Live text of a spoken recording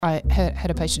I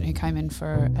had a patient who came in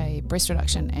for a breast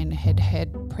reduction and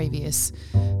had previous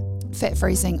fat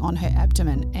freezing on her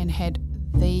abdomen and had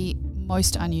the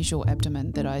most unusual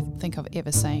abdomen that I think I've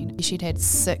ever seen. She'd had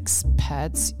 6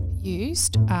 pads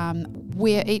used,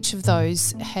 where each of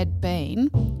those had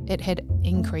been, it had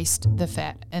increased the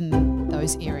fat in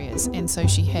those areas, and so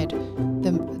she had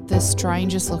the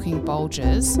strangest looking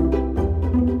bulges.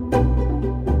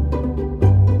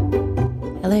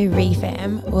 Hello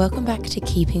ReFam, welcome back to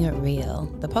Keeping It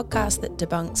Real, the podcast that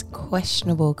debunks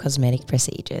questionable cosmetic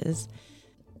procedures.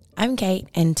 I'm Kate,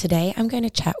 and today I'm going to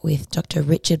chat with Dr.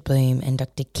 Richard Bloom and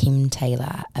Dr. Kim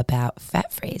Taylor about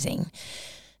fat freezing.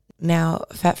 Now,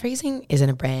 fat freezing isn't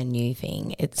a brand new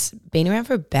thing. It's been around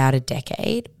for about a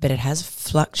decade, but it has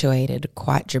fluctuated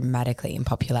quite dramatically in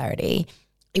popularity.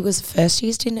 It was first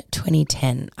used in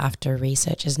 2010 after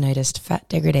researchers noticed fat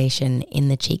degradation in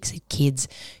the cheeks of kids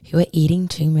who were eating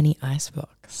too many ice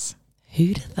blocks.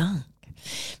 Who'd have thunk?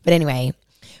 But anyway,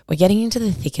 we're getting into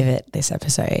the thick of it this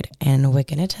episode, and we're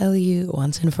going to tell you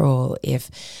once and for all if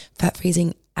fat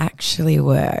freezing actually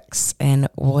works and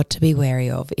what to be wary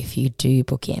of if you do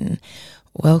book in.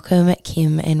 Welcome,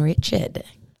 Kim and Richard.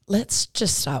 Let's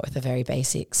just start with the very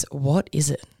basics. What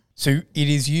is it? So it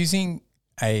is using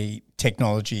a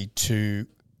technology to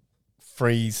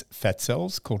freeze fat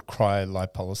cells called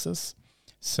cryolipolysis.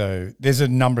 So there's a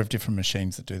number of different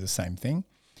machines that do the same thing.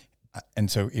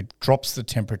 And so it drops the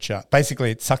temperature.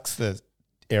 Basically, it sucks the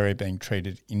area being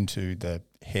treated into the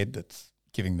head that's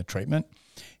giving the treatment,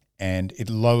 and it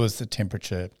lowers the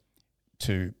temperature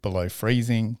to below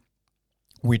freezing,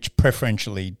 which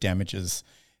preferentially damages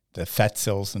the fat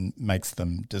cells and makes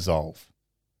them dissolve.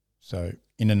 So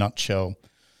in a nutshell,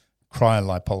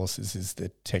 cryolipolysis is the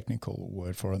technical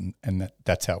word for it, and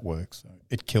that's how it works. So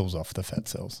it kills off the fat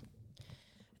cells.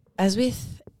 As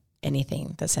with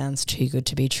anything that sounds too good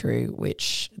to be true,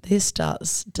 which this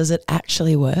does it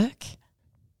actually work?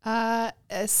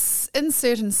 In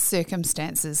certain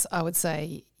circumstances, I would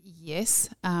say yes.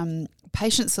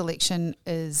 Patient selection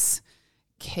is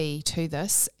key to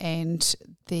this, and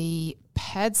the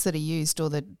pads that are used, or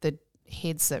the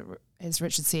heads that, as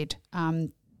Richard said,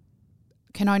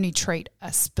 can only treat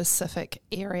a specific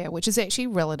area, which is actually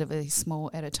relatively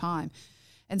small at a time.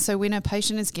 And so when a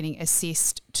patient is getting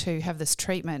assessed to have this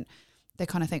treatment, they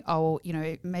kind of think, oh, well, you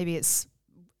know, maybe it's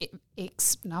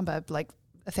X number, like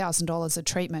 $1,000 a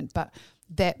treatment, but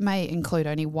that may include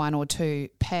only 1 or 2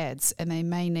 pads, and they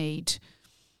may need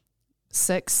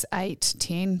 6, 8,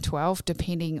 10, 12,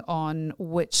 depending on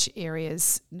which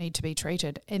areas need to be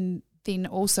treated, and then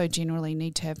also generally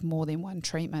need to have more than one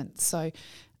treatment. So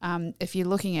if you're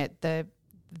looking at the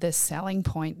selling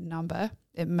point number,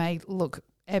 it may look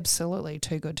absolutely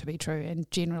too good to be true, and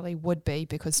generally would be,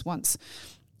 because once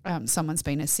someone's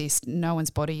been assessed, no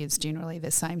one's body is generally the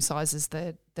same size as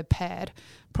the pad.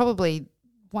 Probably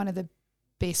one of the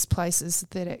best places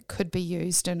that it could be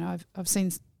used, and I've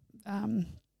seen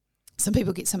some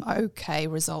people get some okay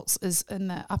results, is in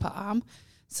the upper arm.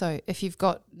 So if you've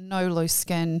got no loose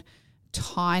skin,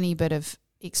 tiny bit of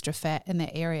extra fat in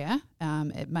that area,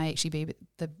 it may actually be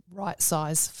the right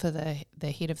size for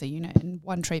the head of the unit, and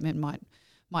one treatment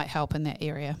might help in that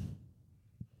area.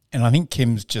 And I think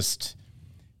Kim's just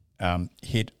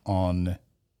hit on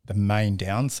the main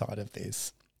downside of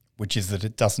this, which is that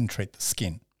it doesn't treat the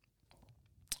skin.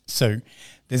 So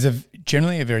there's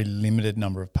generally a very limited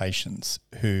number of patients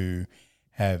who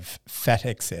have fat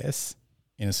excess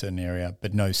in a certain area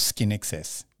but no skin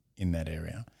excess in that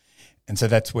area. And so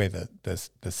that's where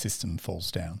the system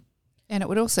falls down. And it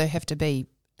would also have to be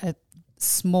a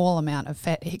small amount of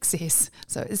fat excess.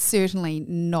 So it's certainly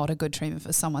not a good treatment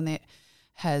for someone that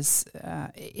has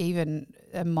even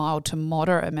a mild to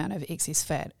moderate amount of excess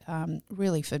fat,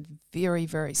 really for very,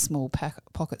 very small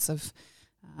pockets of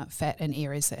fat in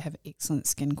areas that have excellent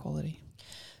skin quality.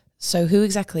 So who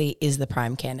exactly is the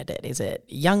prime candidate? Is it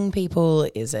young people?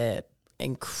 Is it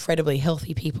incredibly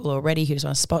healthy people already who just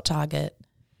want to spot target?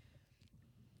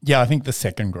 Yeah, I think the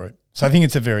second group. So I think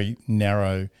it's a very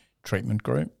narrow treatment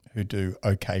group who do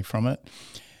okay from it.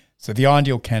 So the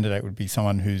ideal candidate would be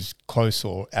someone who's close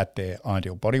or at their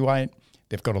ideal body weight.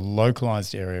 They've got a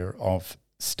localized area of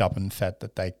stubborn fat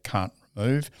that they can't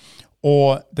remove,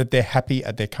 or that they're happy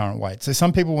at their current weight. So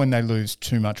some people, when they lose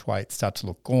too much weight, start to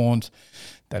look gaunt.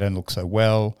 They don't look so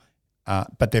well,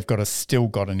 but they've still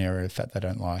got an area of fat they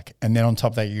don't like. And then on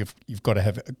top of that, you've got to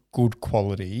have a good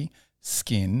quality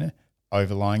skin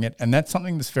overlying it, and that's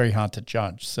something that's very hard to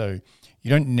judge. So you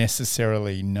don't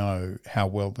necessarily know how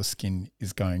well the skin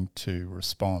is going to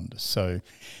respond. So,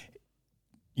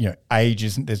 you know,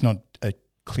 there's not a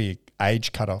clear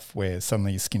age cutoff where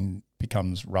suddenly your skin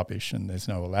becomes rubbish and there's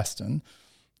no elastin.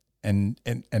 And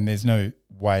there's no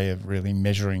way of really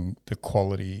measuring the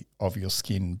quality of your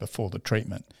skin before the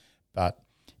treatment. But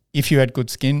if you had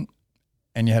good skin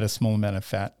and you had a small amount of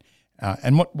fat,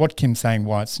 and what Kim's saying,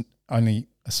 why it's only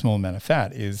a small amount of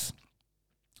fat, is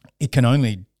it can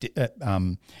only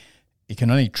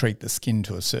treat the skin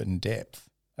to a certain depth,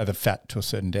 or the fat to a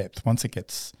certain depth. Once it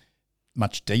gets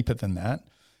much deeper than that,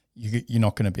 you're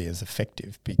not going to be as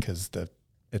effective because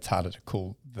it's harder to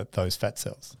cool those fat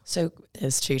cells. So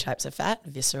there's two types of fat,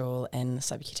 visceral and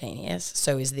subcutaneous.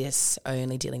 So is this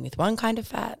only dealing with one kind of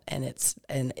fat, and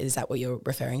is that what you're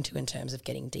referring to in terms of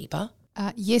getting deeper?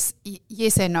 Yes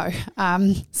and no.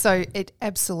 So it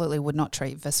absolutely would not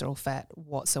treat visceral fat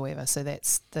whatsoever. So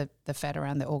that's the fat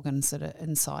around the organs that are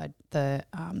inside the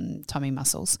tummy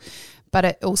muscles. But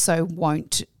it also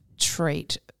won't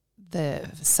treat the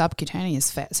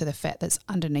subcutaneous fat, so the fat that's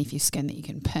underneath your skin that you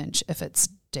can pinch if it's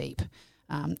deep.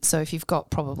 So if you've got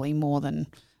probably more than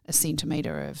a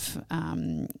centimetre of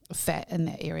fat in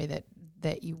that area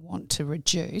that you want to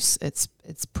reduce, it's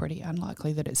pretty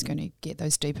unlikely that it's going to get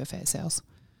those deeper fat cells.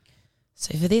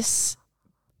 So for this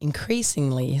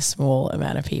increasingly small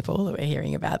amount of people that we're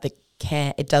hearing about that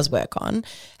it does work on,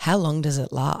 how long does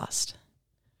it last?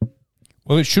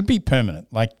 Well, it should be permanent,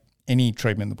 like any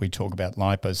treatment that we talk about,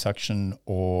 liposuction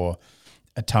or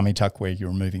a tummy tuck where you're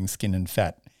removing skin and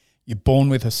fat. You're born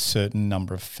with a certain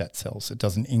number of fat cells. It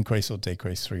doesn't increase or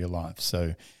decrease through your life.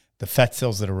 So the fat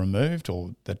cells that are removed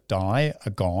or that die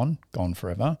are gone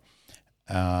forever.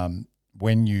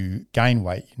 When you gain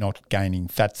weight, you're not gaining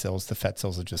fat cells. The fat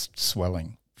cells are just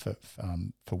swelling, for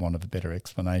want of a better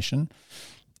explanation.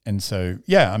 And so,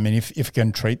 yeah, I mean, if you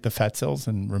can treat the fat cells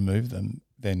and remove them,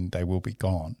 then they will be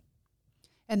gone.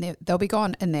 And they'll be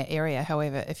gone in that area.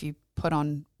 However, if you put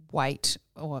on weight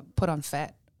or put on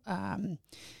fat,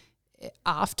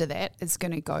 after that, it's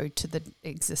going to go to the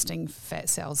existing fat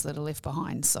cells that are left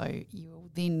behind. So you will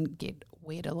then get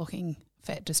weirder looking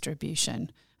fat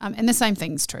distribution. And the same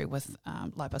thing's true with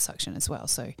liposuction as well.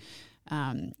 So,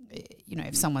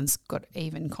 if someone's got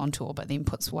even contour but then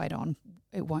puts weight on,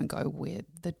 it won't go where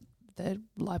the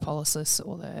lipolysis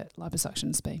or the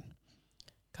liposuction's been.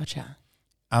 Gotcha.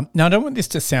 Now, I don't want this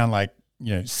to sound like,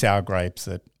 sour grapes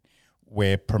that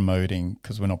we're promoting,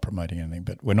 because we're not promoting anything,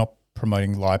 but we're not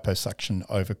promoting liposuction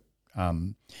over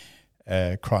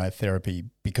cryotherapy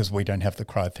because we don't have the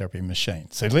cryotherapy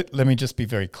machine. So let me just be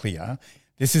very clear.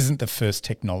 This isn't the first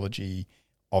technology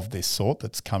of this sort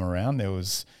that's come around. There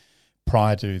was,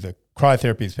 prior to the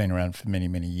cryotherapy has been around for many,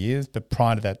 many years, but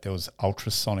prior to that there was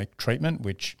ultrasonic treatment,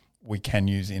 which we can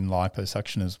use in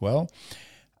liposuction as well.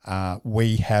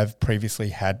 We have previously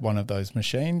had one of those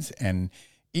machines, and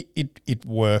it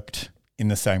worked in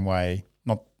the same way.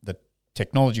 Not the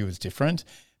technology was different,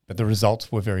 but the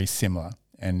results were very similar.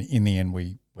 And in the end,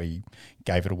 we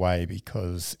gave it away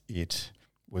because it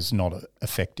was not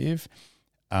effective.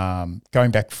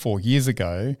 Going back 4 years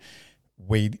ago,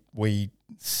 we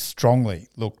strongly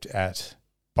looked at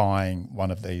buying one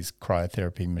of these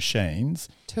cryotherapy machines.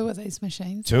 Two of these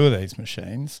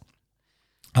machines.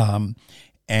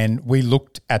 And we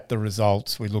looked at the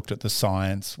results, we looked at the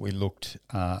science, we looked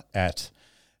at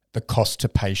the cost to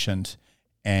patient,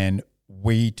 and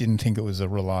we didn't think it was a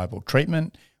reliable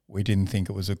treatment. We didn't think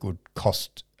it was a good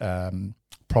cost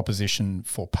proposition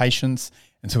for patients,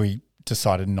 and so we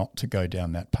decided not to go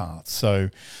down that path. So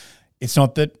it's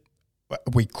not that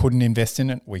we couldn't invest in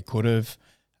it, we could have.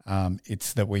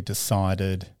 It's that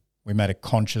we made a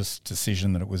conscious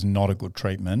decision that it was not a good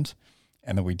treatment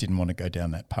and that we didn't want to go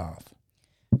down that path.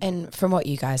 And from what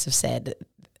you guys have said,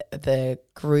 the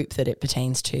group that it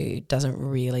pertains to doesn't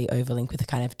really overlink with the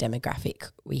kind of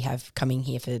demographic we have coming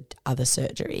here for other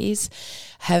surgeries.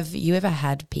 Have you ever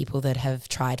had people that have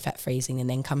tried fat freezing and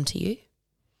then come to you?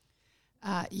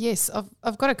 Yes,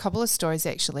 I've got a couple of stories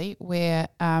actually where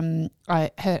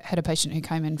I had a patient who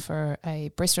came in for a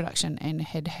breast reduction and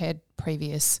had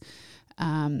previous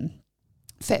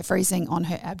fat freezing on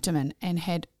her abdomen and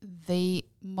had the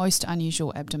most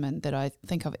unusual abdomen that I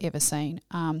think I've ever seen.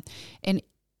 And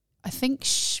I think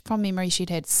from memory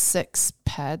she'd had 6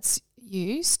 pads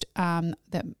used.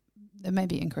 That may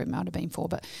be incorrect, might have been 4.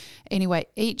 But anyway,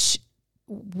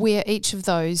 where each of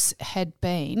those had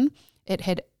been, it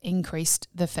had increased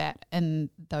the fat in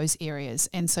those areas.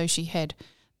 And so she had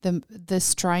the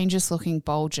strangest looking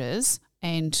bulges,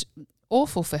 and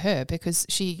awful for her because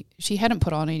she hadn't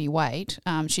put on any weight.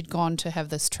 She'd gone to have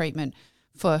this treatment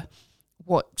for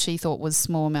what she thought was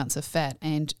small amounts of fat,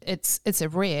 and it's a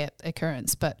rare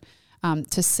occurrence, but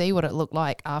to see what it looked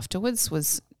like afterwards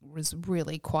was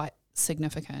really quite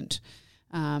significant.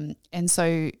 And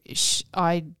so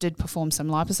I did perform some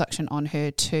liposuction on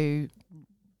her to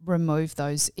remove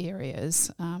those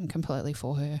areas completely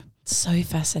for her. So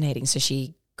fascinating. So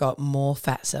she got more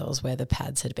fat cells where the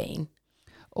pads had been.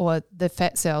 Or the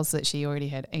fat cells that she already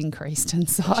had increased in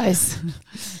size.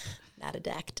 Not a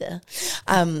doctor.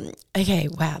 Okay,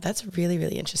 wow, that's really,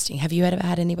 really interesting. Have you ever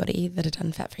had anybody that had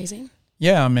done fat freezing?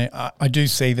 Yeah, I mean, I do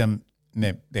see them.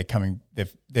 They're coming.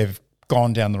 They've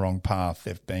gone down the wrong path.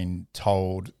 They've been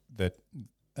told that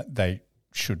they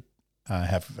should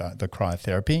have the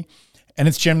cryotherapy, and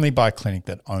it's generally by a clinic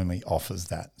that only offers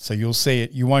that. So you'll see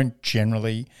it. You won't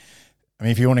generally. I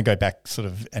mean, if you want to go back sort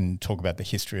of and talk about the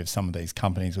history of some of these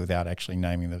companies without actually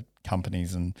naming the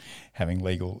companies and having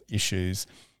legal issues.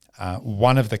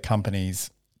 One of the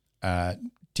companies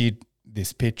did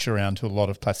this pitch around to a lot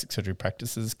of plastic surgery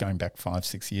practices going back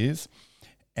 5-6 years,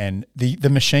 and the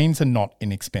machines are not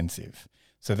inexpensive.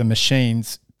 So the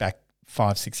machines back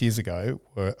 5-6 years ago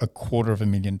were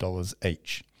 $250,000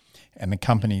 each, and the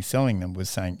company selling them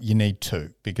was saying you need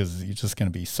 2 because you're just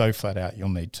going to be so flat out you'll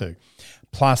need 2.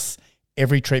 Plus,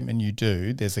 every treatment you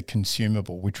do, there's a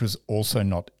consumable, which was also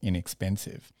not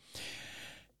inexpensive.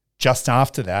 Just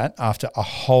after that, after a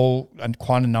whole and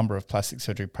quite a number of plastic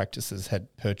surgery practices had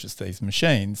purchased these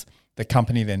machines, the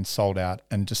company then sold out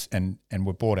and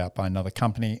were bought out by another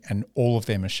company, and all of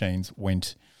their machines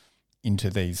went into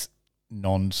these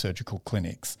non-surgical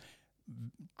clinics,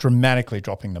 dramatically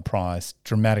dropping the price of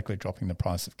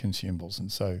consumables,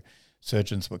 and so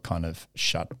surgeons were kind of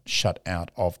shut out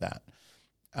of that.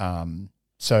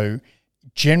 So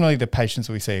generally, the patients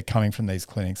we see are coming from these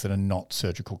clinics that are not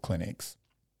surgical clinics.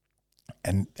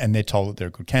 And they're told that they're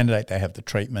a good candidate, they have the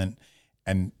treatment,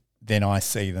 and then I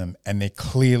see them and they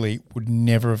clearly would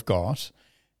never have got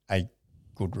a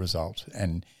good result.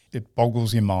 And it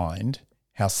boggles your mind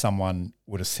how someone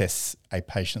would assess a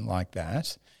patient like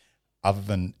that, other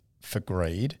than for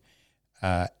greed,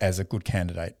 as a good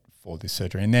candidate for this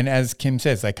surgery. And then, as Kim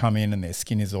says, they come in and their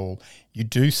skin is all, you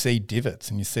do see divots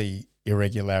and you see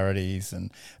irregularities,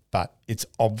 but it's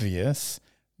obvious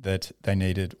that they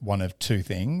needed one of 2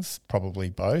 things,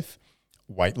 probably both: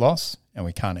 weight loss, and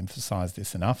we can't emphasize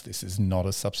this enough, this is not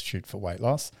a substitute for weight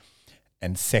loss.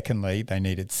 And secondly, they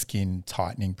needed skin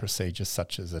tightening procedures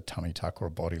such as a tummy tuck or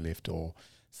a body lift or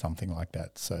something like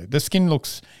that. So the skin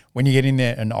looks, when you get in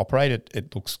there and operate it,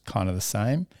 it looks kind of the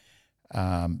same,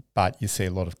 but you see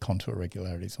a lot of contour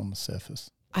irregularities on the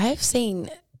surface. I've seen,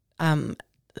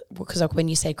 because like when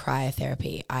you say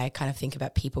cryotherapy, I kind of think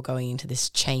about people going into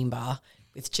this chamber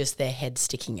with just their head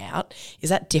sticking out. Is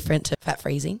that different to fat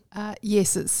freezing?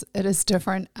 Yes, it is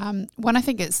different. One, I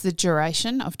think it's the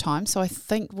duration of time. So I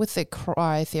think with the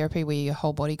cryotherapy where your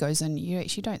whole body goes in, you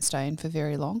actually don't stay in for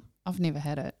very long. I've never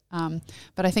had it.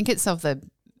 But I think it's of the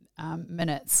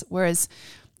minutes. Whereas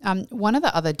one of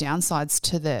the other downsides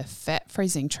to the fat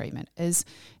freezing treatment is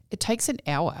it takes an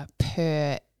hour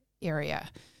per area.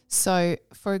 So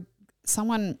for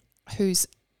someone who's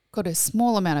got a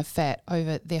small amount of fat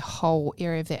over their whole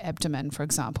area of their abdomen, for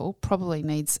example, probably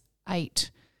needs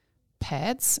 8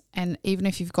 pads. And even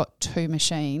if you've got 2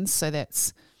 machines, so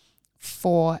that's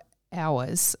 4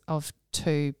 hours of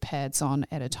 2 pads on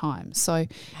at a time. So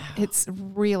it's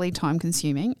really time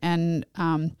consuming. And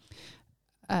I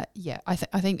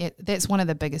think that's one of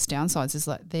the biggest downsides is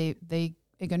like they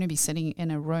are going to be sitting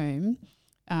in a room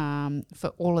for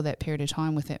all of that period of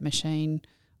time with that machine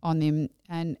on them,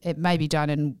 and it may be done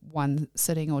in 1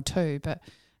 sitting or 2, but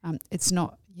it's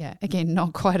not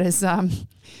quite as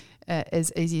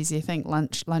easy as you think.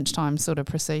 Lunchtime sort of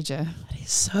procedure. That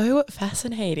is so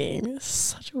fascinating.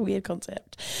 Such a weird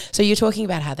concept. So you're talking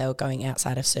about how they were going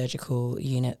outside of surgical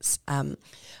units.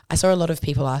 I saw a lot of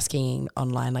people asking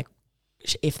online, like,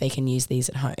 if they can use these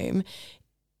at home.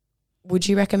 Would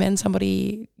you recommend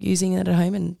somebody using it at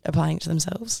home and applying it to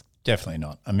themselves? Definitely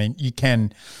not. I mean, you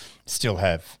can still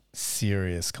have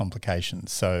serious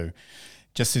complications. So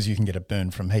just as you can get a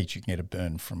burn from heat, you can get a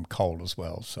burn from cold as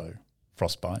well. So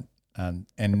frostbite.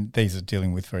 And these are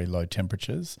dealing with very low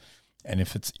temperatures. And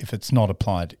if it's not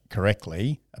applied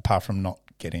correctly, apart from not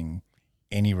getting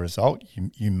any result,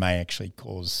 you may actually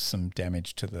cause some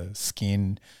damage to the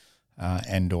skin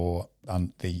and or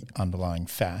the underlying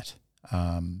fat.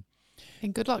 And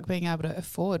good luck being able to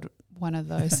afford one of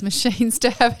those machines to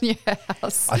have in your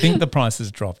house. I think the price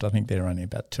has dropped. I think they're only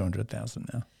about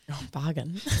 $200,000 now. Oh,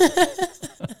 bargain.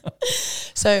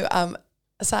 So,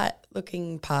 aside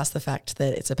looking past the fact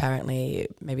that it's apparently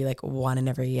maybe like 1 in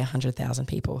every 100,000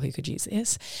 people who could use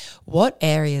this, what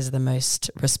areas are the most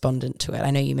respondent to it?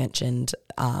 I know you mentioned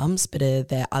arms, but are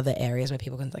there other areas where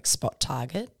people can like spot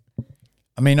target?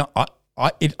 I mean,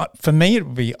 For me, it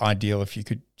would be ideal if you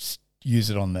could use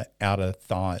it on the outer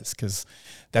thighs, because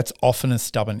that's often a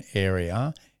stubborn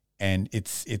area, and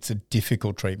it's a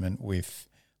difficult treatment with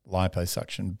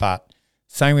liposuction. But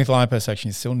same with liposuction,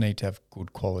 you still need to have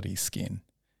good quality skin.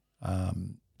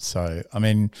 So, I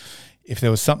mean, if there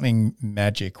was something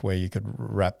magic where you could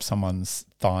wrap someone's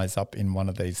thighs up in one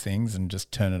of these things and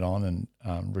just turn it on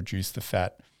and reduce the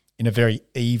fat in a very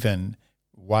even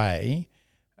way,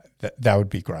 that would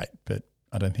be great. But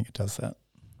I don't think it does that.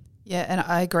 Yeah, and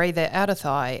I agree that outer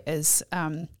thigh is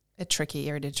a tricky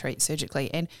area to treat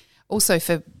surgically. And also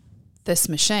for this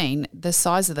machine, the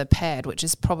size of the pad, which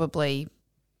is probably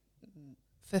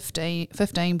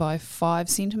 15 by 5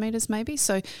 centimetres maybe.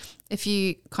 So if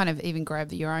you kind of even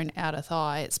grab your own outer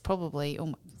thigh, it's probably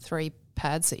 3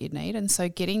 pads that you'd need. And so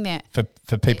getting that...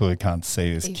 For people who can't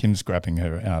see this, Kim's grabbing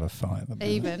her outer thigh.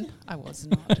 I was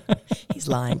not. He's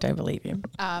lying, don't believe him.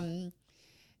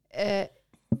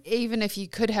 Even if you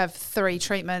could have 3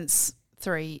 treatments,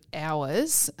 3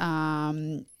 hours,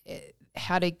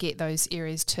 how to get those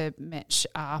areas to match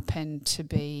up and to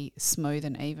be smooth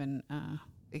and even...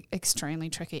 extremely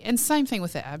tricky. And same thing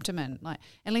with the abdomen. Like,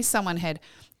 unless someone had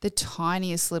the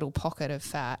tiniest little pocket of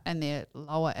fat in their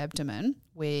lower abdomen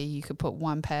where you could put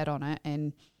 1 pad on it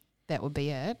and that would be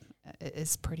it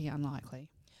is pretty unlikely.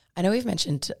 I know we've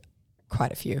mentioned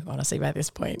quite a few, honestly, by this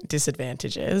point,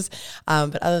 disadvantages.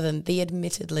 But other than the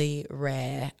admittedly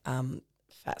rare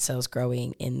fat cells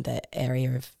growing in the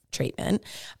area of treatment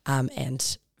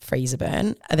and freezer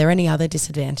burn, are there any other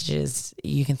disadvantages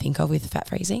you can think of with fat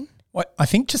freezing? Well, I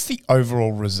think just the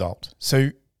overall result. So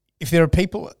if there are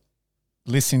people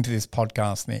listening to this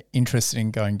podcast and they're interested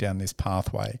in going down this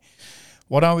pathway,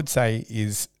 what I would say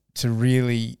is to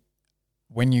really,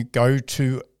 when you go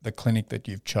to the clinic that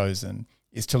you've chosen,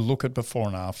 is to look at before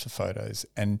and after photos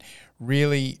and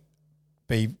really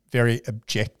be very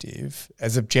objective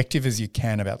as you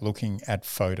can about looking at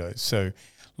photos. So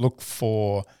look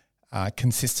for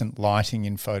consistent lighting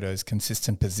in photos,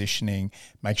 consistent positioning,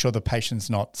 make sure the patient's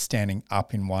not standing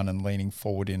up in one and leaning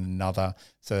forward in another.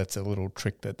 So that's a little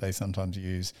trick that they sometimes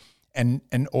use. And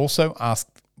also ask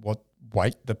what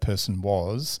weight the person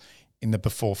was in the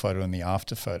before photo and the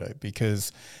after photo,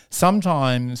 because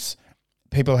sometimes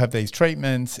people have these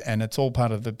treatments and it's all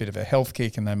part of a bit of a health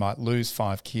kick and they might lose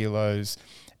 5 kilos.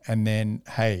 And then,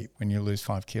 hey, when you lose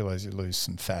 5 kilos, you lose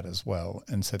some fat as well.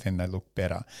 And so then they look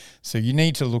better. So you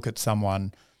need to look at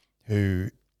someone who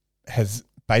has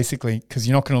basically, because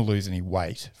you're not going to lose any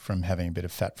weight from having a bit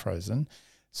of fat frozen.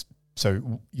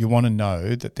 So you want to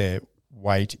know that their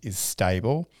weight is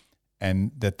stable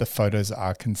and that the photos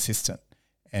are consistent.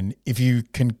 And if you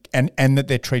can, and that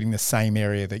they're treating the same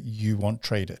area that you want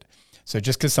treated. So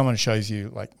just because someone shows you,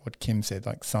 like what Kim said,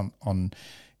 like some on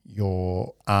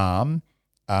your arm,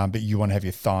 but you want to have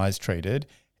your thighs treated,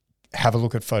 have a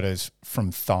look at photos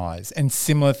from thighs and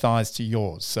similar thighs to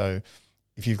yours. So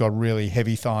if you've got really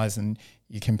heavy thighs and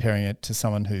you're comparing it to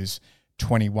someone who's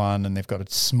 21 and they've got a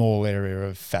small area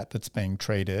of fat that's being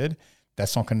treated,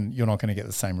 you're not going to get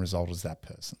the same result as that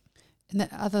person. And the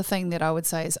other thing that I would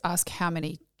say is ask how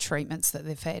many treatments that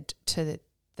they've had to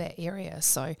that area.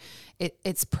 So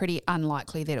it's pretty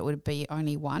unlikely that it would be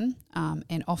only one.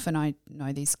 And often I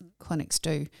know these clinics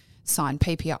do sign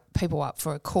people up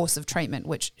for a course of treatment,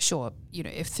 which sure,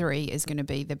 if 3 is going to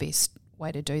be the best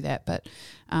way to do that, but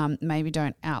maybe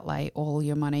don't outlay all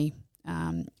your money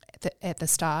at the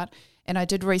start. And I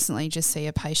did recently just see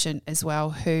a patient as well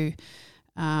who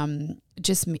I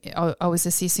was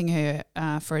assessing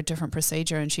her for a different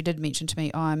procedure, and she did mention to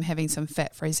me, I'm having some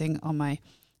fat freezing on my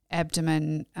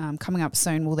abdomen coming up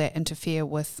soon. Will that interfere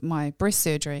with my breast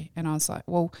surgery? And I was like,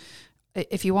 well,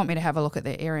 if you want me to have a look at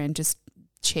that area and just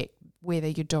check whether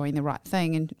you're doing the right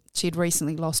thing. And she'd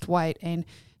recently lost weight and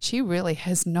she really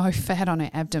has no fat on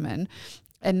her abdomen,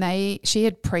 and she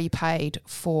had prepaid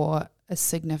for a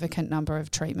significant number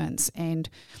of treatments, and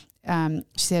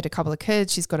she's had a couple of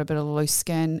kids, she's got a bit of loose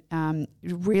skin.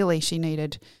 Really she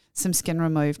needed some skin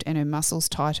removed and her muscles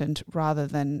tightened rather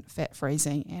than fat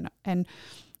freezing, and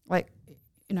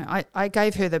I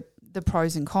gave her the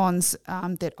pros and cons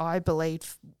that I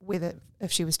believed whether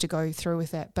if she was to go through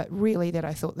with that, but really that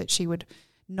I thought that she would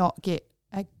not get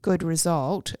a good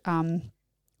result.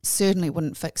 Certainly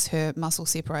wouldn't fix her muscle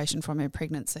separation from her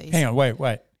pregnancies. Hang on,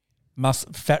 wait.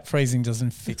 Fat freezing doesn't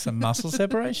fix a muscle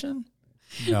separation?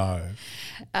 No.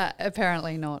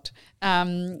 Apparently not.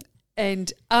 And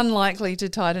unlikely to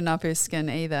tighten up her skin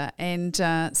either. And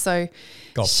so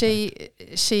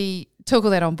she took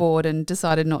all that on board and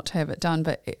decided not to have it done,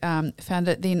 but found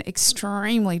it then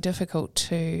extremely difficult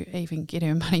to even get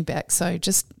her money back. So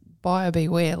just buyer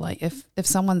beware. Like if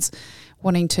someone's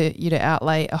wanting you to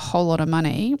outlay a whole lot of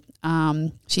money,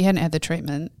 she hadn't had the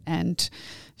treatment, and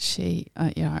she,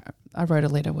 I wrote a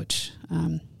letter which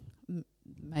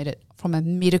made it from a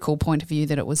medical point of view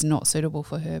that it was not suitable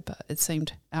for her, but it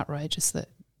seemed outrageous that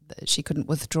she couldn't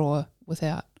withdraw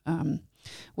without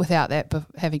that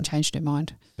having changed her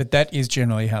mind. But that is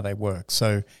generally how they work.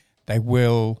 So they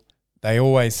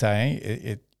always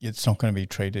say it's not going to be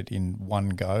treated in one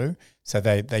go. So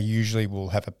they usually will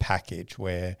have a package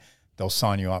where they'll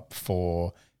sign you up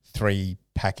for 2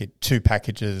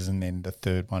 packages, and then the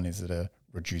third one is at a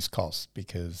reduced cost,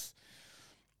 because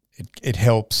it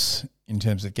helps in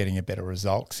terms of getting a better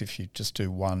result. 'Cause if you just do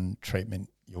one treatment,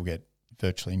 you'll get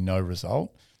virtually no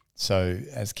result. So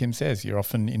as Kim says, you're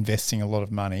often investing a lot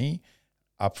of money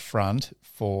up front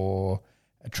for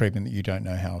a treatment that you don't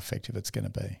know how effective it's going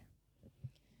to be.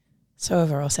 So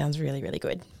overall, sounds really, really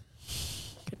good.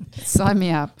 Sign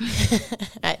me up. All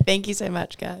right, thank you so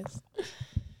much, guys.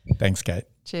 Thanks, Kate.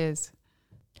 Cheers.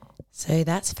 So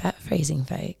that's fat freezing,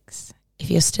 folks. If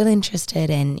you're still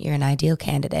interested and you're an ideal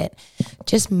candidate,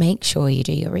 just make sure you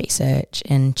do your research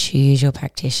and choose your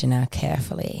practitioner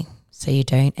carefully so you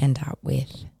don't end up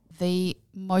with the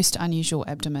most unusual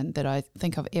abdomen that I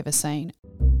think I've ever seen.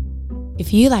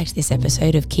 If you liked this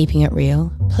episode of Keeping It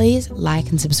Real, please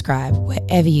like and subscribe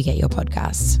wherever you get your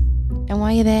podcasts. And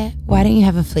while you're there, why don't you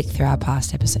have a flick through our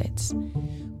past episodes?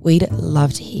 We'd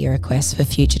love to hear requests for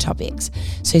future topics,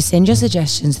 so send your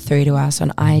suggestions through to us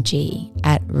on IG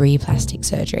at Replastic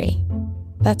Surgery.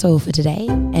 That's all for today,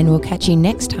 and we'll catch you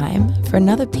next time for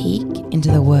another peek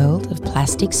into the world of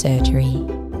plastic surgery.